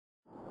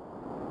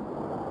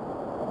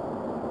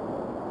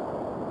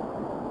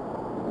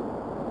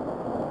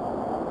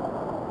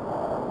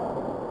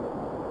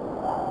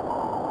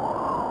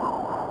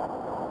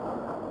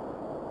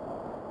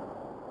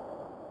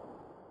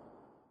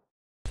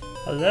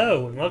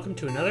Hello, and welcome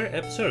to another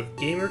episode of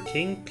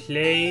Gamerking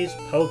Plays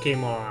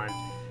Pokemon.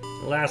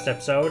 In the last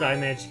episode, I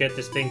managed to get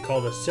this thing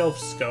called a Sylph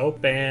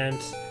Scope,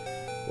 and,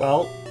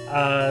 well,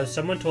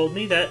 someone told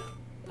me that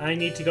I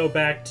need to go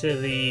back to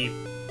the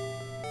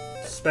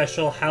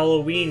special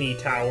Halloweeny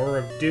Tower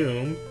of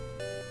Doom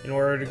in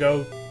order to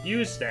go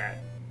use that.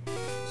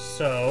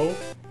 So,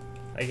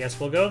 I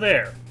guess we'll go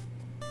there.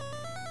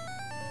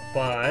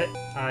 But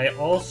I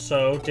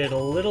also did a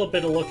little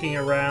bit of looking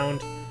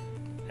around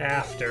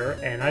after,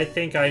 and I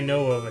think I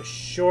know of a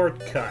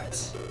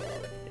shortcut,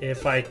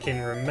 if I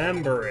can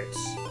remember it.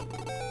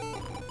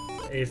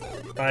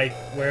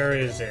 Where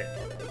is it?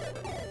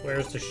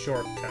 Where's the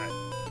shortcut?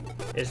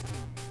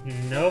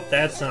 Nope,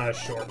 that's not a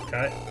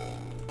shortcut.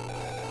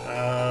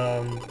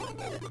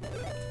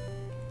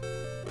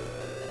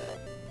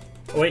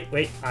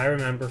 Wait, I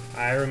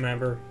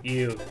remember.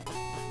 You.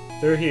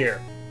 Through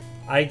here.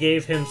 I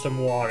gave him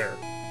some water.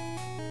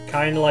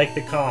 Kinda like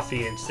the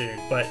coffee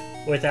incident, but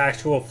with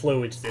actual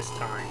fluids this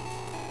time.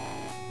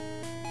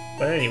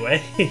 But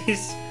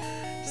anyways,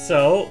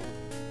 so,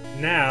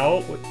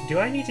 now, do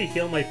I need to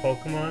heal my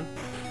Pokemon?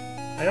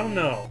 I don't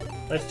know.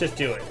 Let's just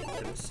do it,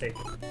 for the sake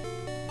of it.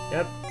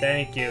 Yep,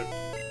 thank you.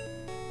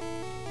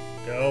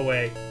 Go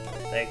away.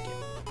 Thank you.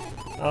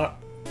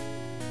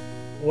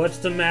 What's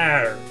the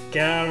matter?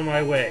 Get out of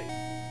my way.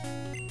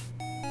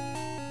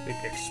 We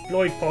can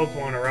exploit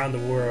Pokemon around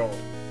the world.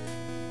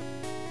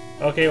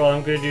 Okay, well,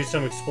 I'm gonna do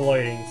some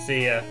exploiting.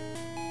 See ya.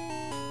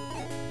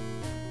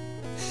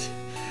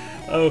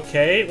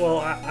 Okay, well,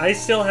 I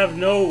still have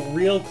no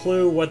real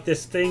clue what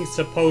this thing's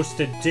supposed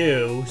to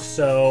do,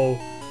 so...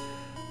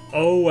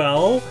 Oh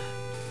well.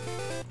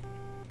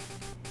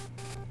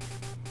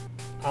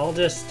 I'll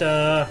just,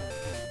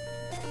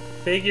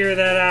 figure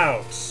that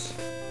out.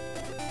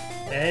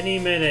 Any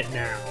minute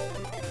now.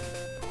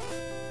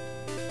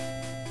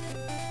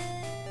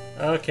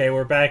 Okay,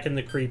 we're back in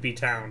the creepy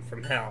town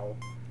from hell.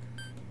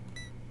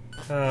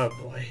 Oh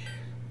boy.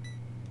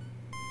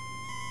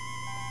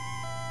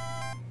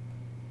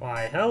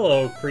 Why,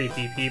 hello,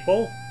 creepy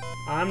people.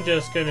 I'm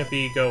just gonna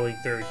be going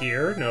through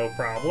here, no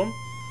problem.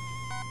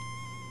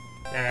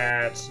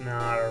 That's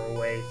not our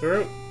way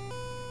through.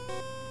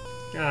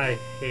 I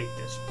hate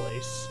this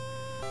place.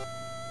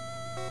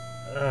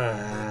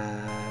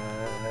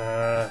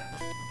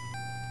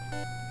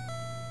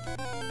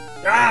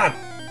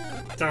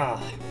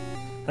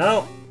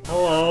 Oh,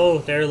 hello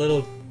there,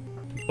 little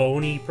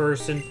bony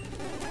person.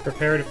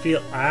 Prepare to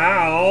feel—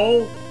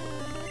 Ow!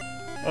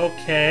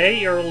 Okay,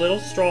 you're a little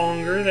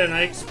stronger than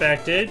I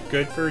expected.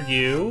 Good for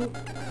you.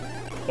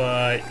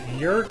 But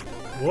you're—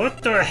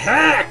 What the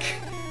heck?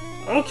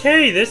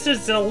 Okay, this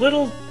is a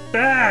little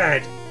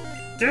bad.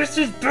 This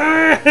is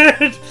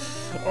bad!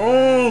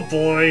 Oh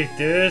boy,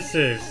 this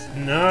is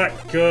not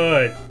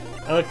good.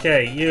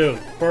 Okay, you,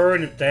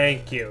 burn it,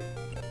 thank you.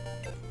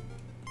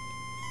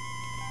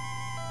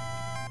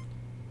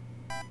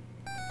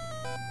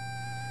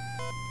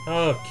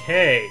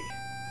 Okay.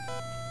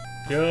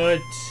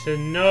 Good to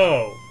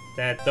know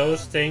that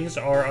those things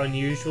are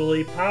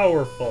unusually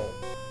powerful.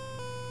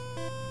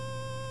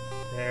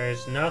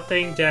 There's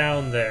nothing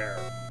down there.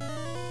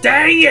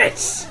 Dang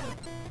it!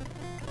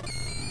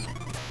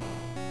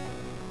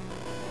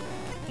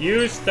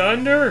 Use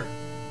thunder?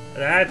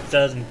 That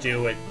doesn't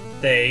do a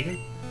thing.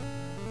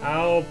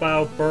 How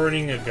about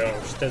burning a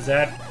ghost? Does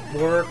that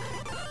work?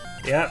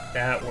 Yep,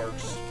 that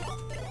works.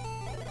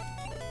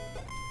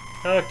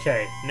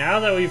 Okay, now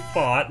that we've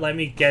fought, let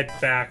me get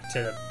back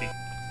to the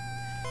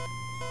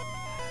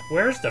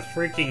Where's the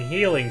freaking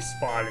healing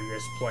spot in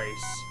this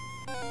place?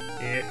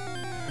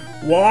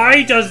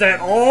 Why does that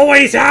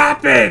always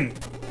happen?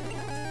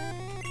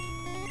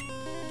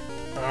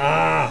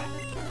 Ah!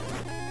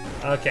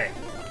 Okay.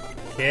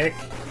 Kick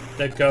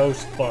the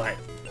ghost butt.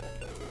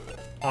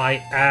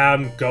 I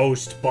am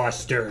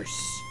Ghostbusters.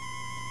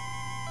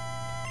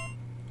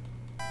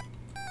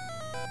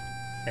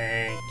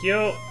 Thank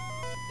you.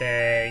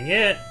 Dang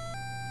it.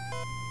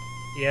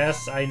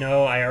 Yes, I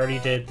know, I already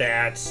did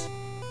that.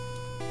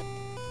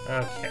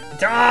 Okay.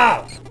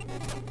 Ah!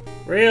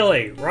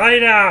 Really?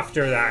 Right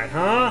after that,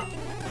 huh?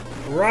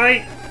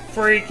 Right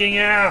freaking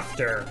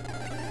after.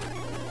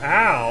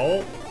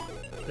 Ow.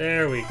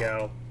 There we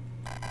go.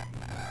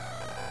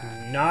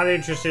 Not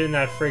interested in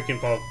that freaking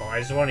Pokemon. I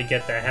just want to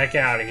get the heck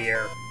out of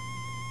here.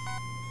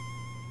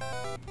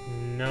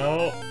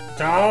 No.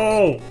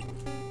 Oh!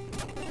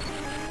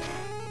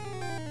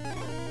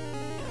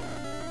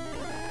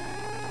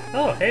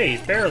 Oh, hey,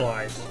 he's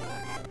paralyzed.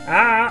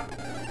 Ah!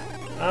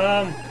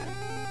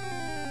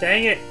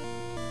 Dang it.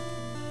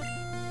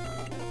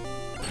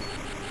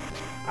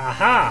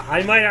 Aha!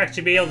 I might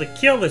actually be able to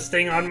kill this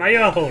thing on my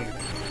own.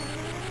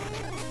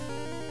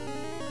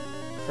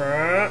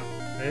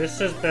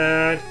 This is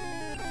bad.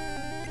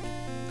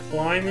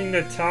 Climbing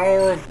the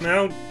Tower of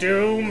Mount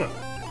Doom.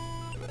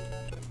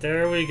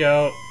 There we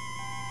go.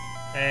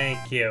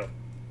 Thank you.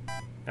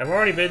 I've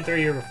already been through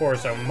here before,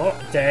 so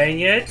dang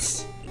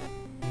it.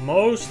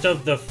 Most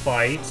of the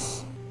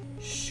fights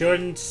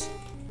shouldn't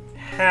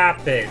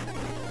happen.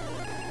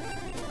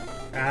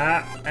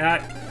 Crap.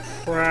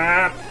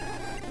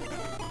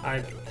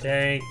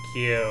 Thank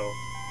you, you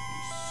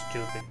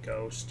stupid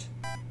ghost.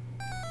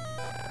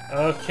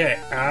 Okay,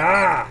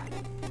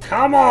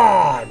 come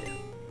on!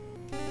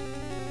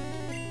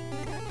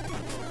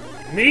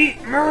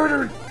 Meat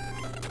murdered!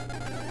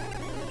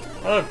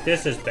 Oh,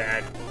 this is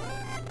bad.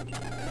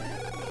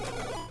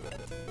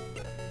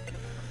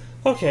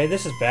 Okay,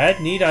 this is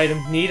bad. Need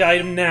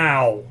item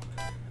now.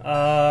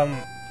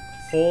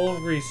 Full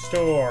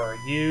restore.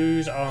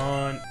 Use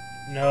on...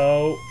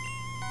 No.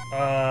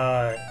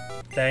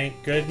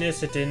 Thank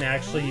goodness it didn't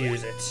actually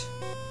use it.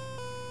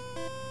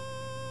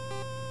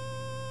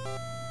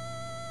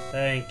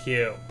 Thank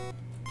you.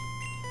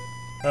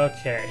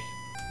 Okay.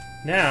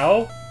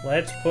 Now,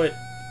 let's put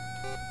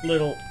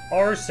little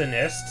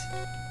arsonist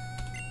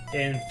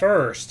in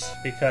first,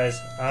 because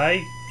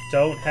I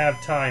don't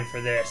have time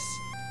for this.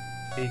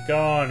 Be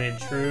gone,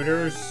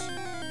 intruders.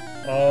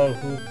 Oh,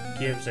 who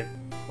gives a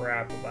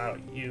crap about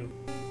you?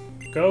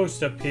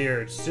 Ghost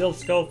appeared. Still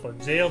skillful.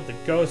 Veiled the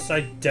ghost's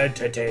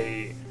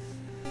identity.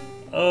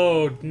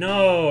 Oh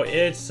no,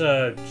 it's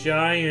a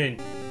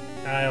giant...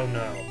 I don't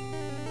know.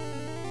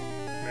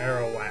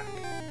 Marowak.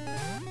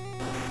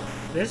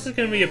 This is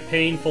gonna be a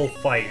painful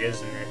fight,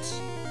 isn't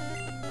it?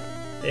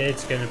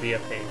 It's gonna be a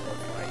painful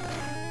fight.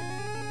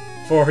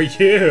 For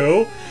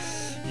you!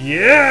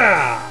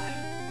 Yeah!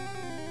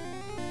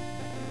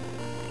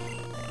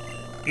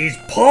 He's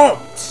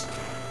pumped!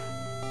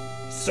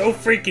 So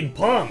freaking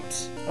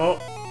pumped! Oh.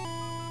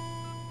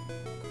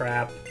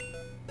 Crap.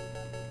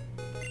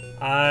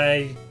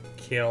 I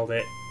killed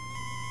it.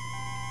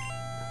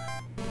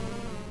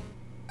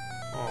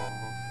 Aww.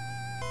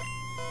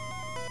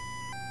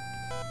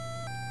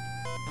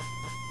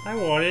 I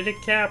wanted to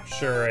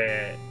capture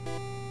it.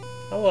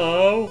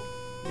 Hello?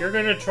 You're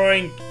gonna try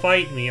and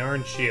fight me,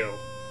 aren't you?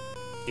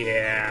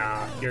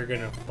 Yeah, you're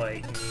gonna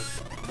fight me.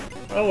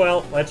 Oh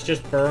well, let's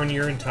just burn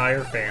your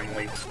entire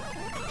family.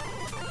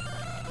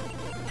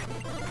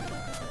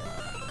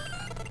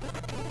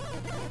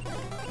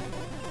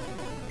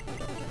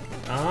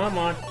 Come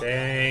on,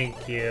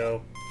 thank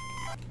you.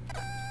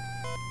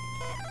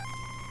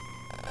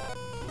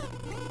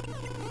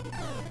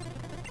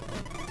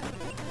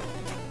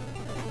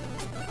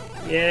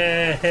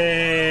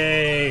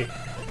 Yay!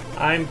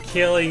 I'm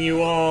killing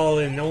you all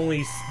in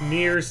only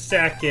mere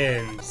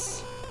seconds.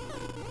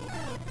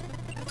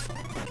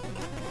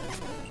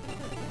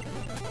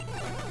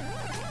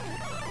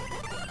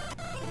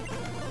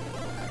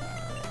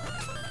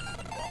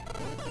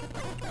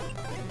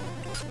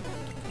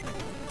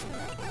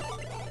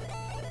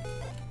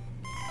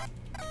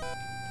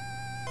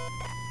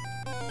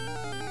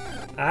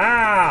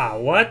 Ah,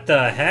 what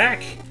the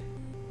heck?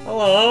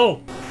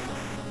 Hello.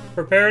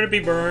 Prepare to be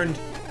burned.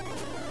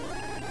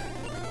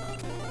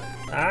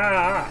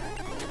 Ah.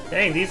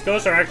 Dang, these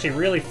ghosts are actually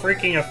really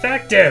freaking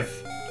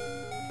effective.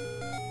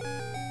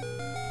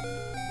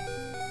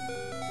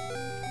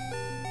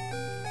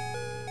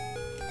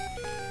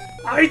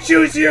 I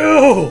choose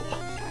you!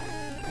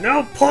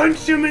 Now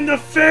punch him in the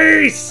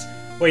face!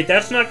 Wait,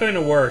 that's not going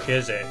to work,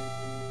 is it?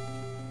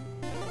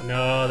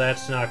 No,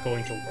 that's not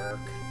going to work.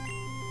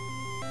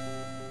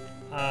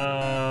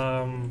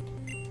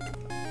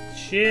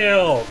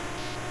 Shield.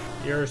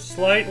 You're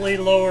slightly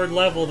lower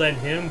level than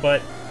him,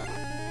 but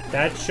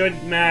that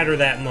shouldn't matter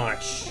that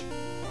much.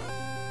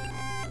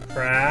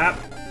 Crap.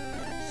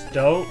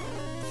 Don't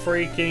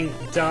freaking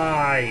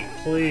die,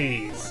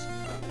 please.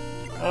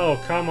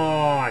 Oh, come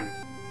on.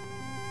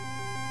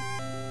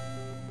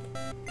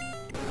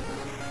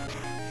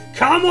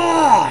 Come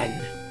on!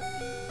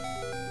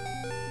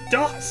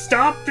 Don't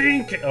stop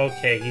being...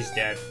 Okay, he's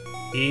dead.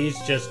 He's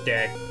just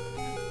dead.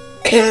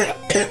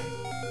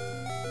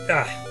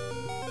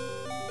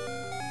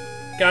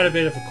 Got a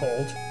bit of a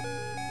cold.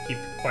 Keep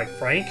it quite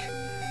frank.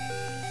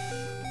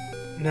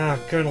 Not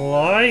gonna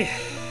lie.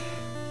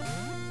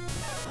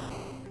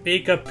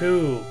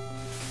 Peekapoo.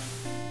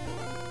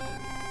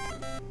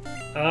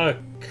 Oh,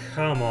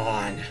 come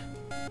on.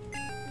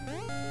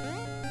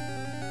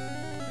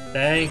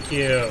 Thank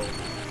you.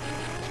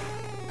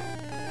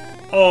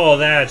 Oh,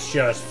 that's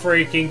just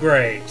freaking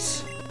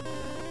great.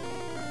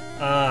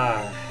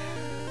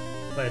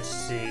 Let's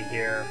see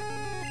here.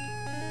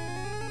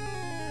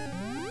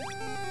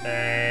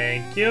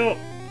 Thank you.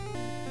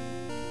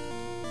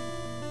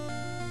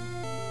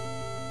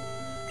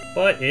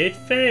 But it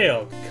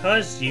failed,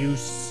 'cause you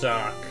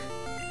suck.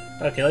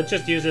 Okay, let's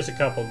just use this a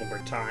couple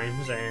more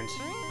times, and...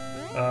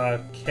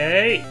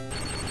 Okay.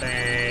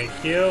 Thank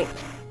you.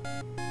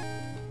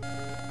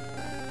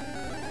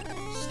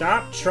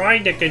 Stop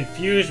trying to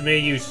confuse me,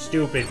 you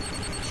stupid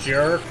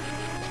jerk.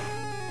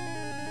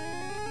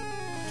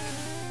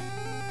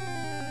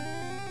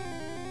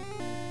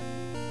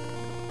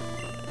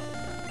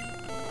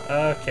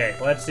 Okay,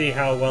 let's see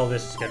how well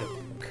this is gonna work.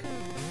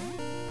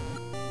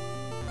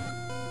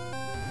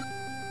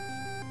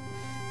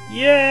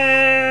 Yay!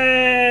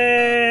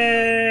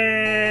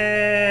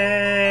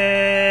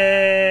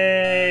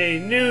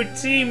 New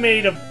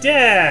teammate of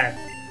death!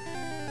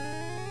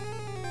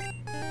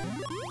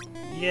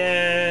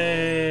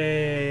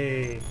 Yay!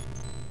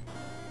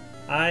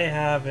 I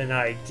have an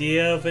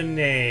idea of a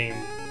name.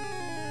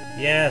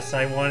 Yes,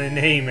 I want to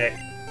name it.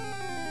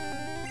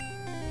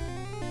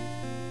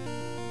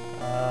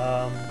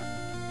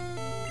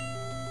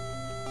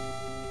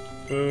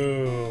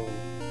 Boo.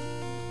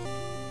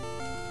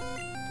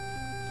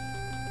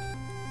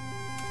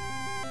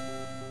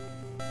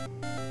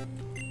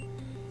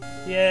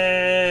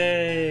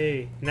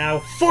 Yay! Now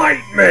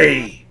fight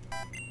me!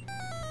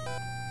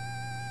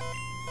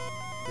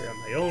 Here on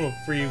my own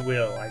free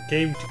will, I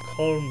came to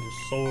calm the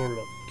soul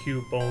of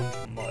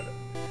Cubone's mother.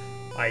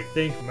 I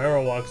think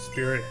Marowak's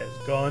spirit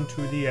has gone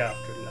to the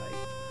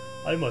afterlife.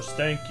 I must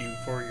thank you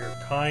for your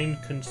kind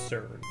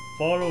concern.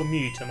 Follow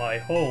me to my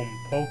home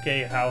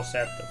Poke House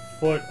at the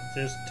foot of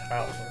this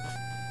tower.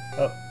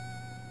 Oh.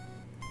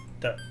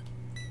 Duh.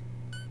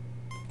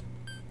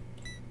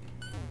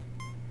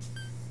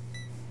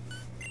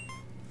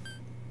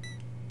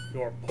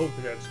 Your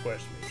Pokedex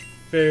quest may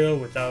fail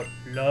without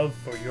love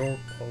for your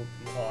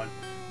Pokemon.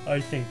 I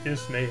think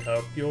this may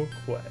help your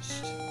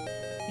quest.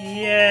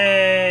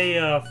 Yay!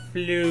 A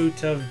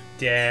flute of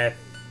death.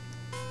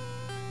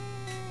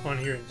 Upon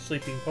hearing the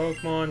sleeping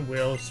Pokemon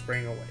will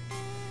spring awake.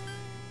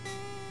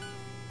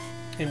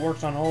 It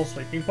works on all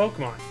sleeping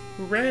Pokemon.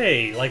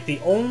 Hooray! Like the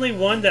only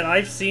one that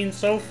I've seen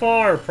so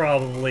far,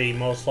 probably,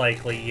 most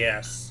likely,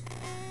 yes.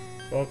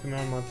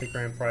 Pokemon monthly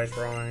grand prize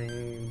drawing,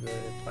 the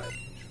type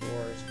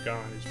war is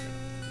gone, it's been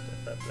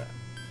blah, blah,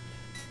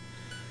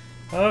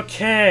 blah.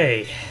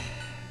 Okay.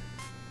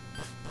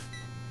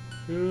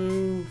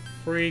 Hoo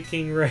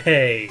freaking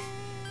ray.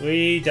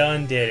 We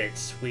done did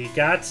it. We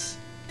got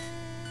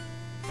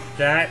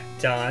that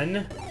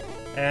done.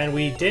 And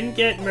we didn't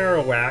get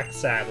Marowak,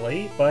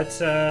 sadly, but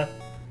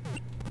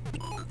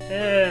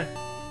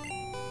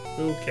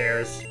who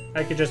cares?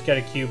 I could just get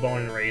a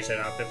Cubone and raise it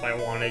up if I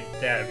wanted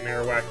that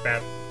Marowak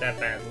that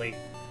badly.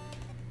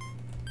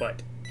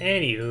 But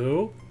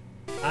anywho,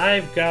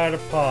 I've got to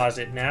pause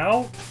it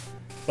now.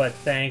 But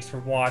thanks for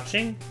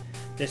watching.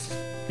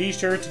 Be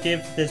sure to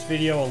give this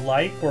video a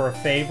like or a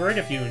favorite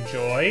if you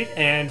enjoyed,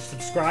 and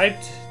subscribe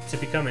to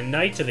become a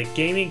knight to the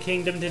gaming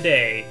kingdom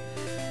today.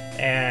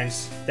 And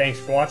thanks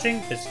for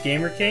watching. This is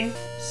Gamerking,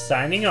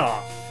 signing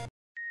off.